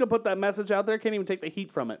 Just gonna put that message out there. Can't even take the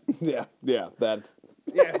heat from it. Yeah, that's...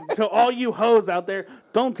 Yeah, to all you hoes out there,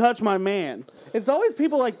 don't touch my man. It's always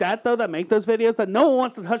people like that, though, that make those videos that no one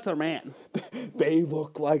wants to touch their man. They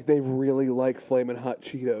look like they really like Flamin' Hot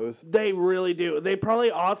Cheetos. They really do. They probably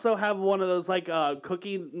also have one of those, like,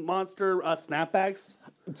 Cookie Monster snapbacks.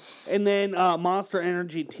 And then Monster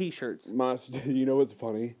Energy t-shirts. Monster, you know what's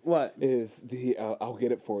funny? What? Is the, I'll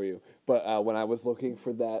get it for you. But when I was looking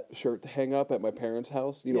for that shirt to hang up at my parents'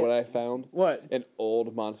 house, you know what I found? What? An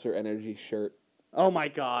old Monster Energy shirt. Oh my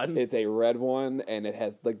god. It's a red one, and it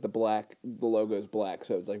has, like, the logo's black,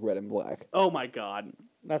 so it's, like, red and black. Oh my god.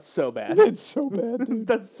 That's so bad. It's so bad, dude.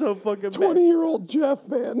 That's so fucking bad. 20-year-old Jeff,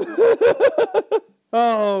 man.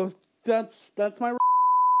 Oh, that's my...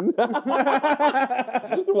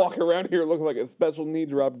 Walk around here looking like a special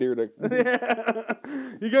needs Rob Dyrdek.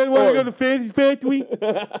 You guys want to go to Fancy Factory?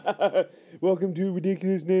 Welcome to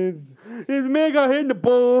Ridiculousness. This man got hit in the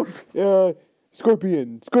balls.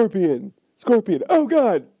 Scorpion. Oh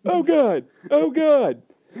God.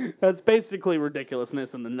 That's basically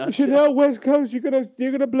ridiculousness in the nutshell. Chanel West Coast, you're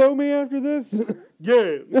gonna blow me after this?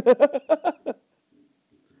 Yeah.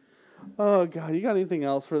 Oh God, you got anything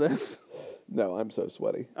else for this? No, I'm so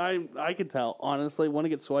sweaty. I could tell. Honestly, want to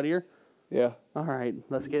get sweatier? Yeah. All right,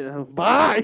 let's get... Bye!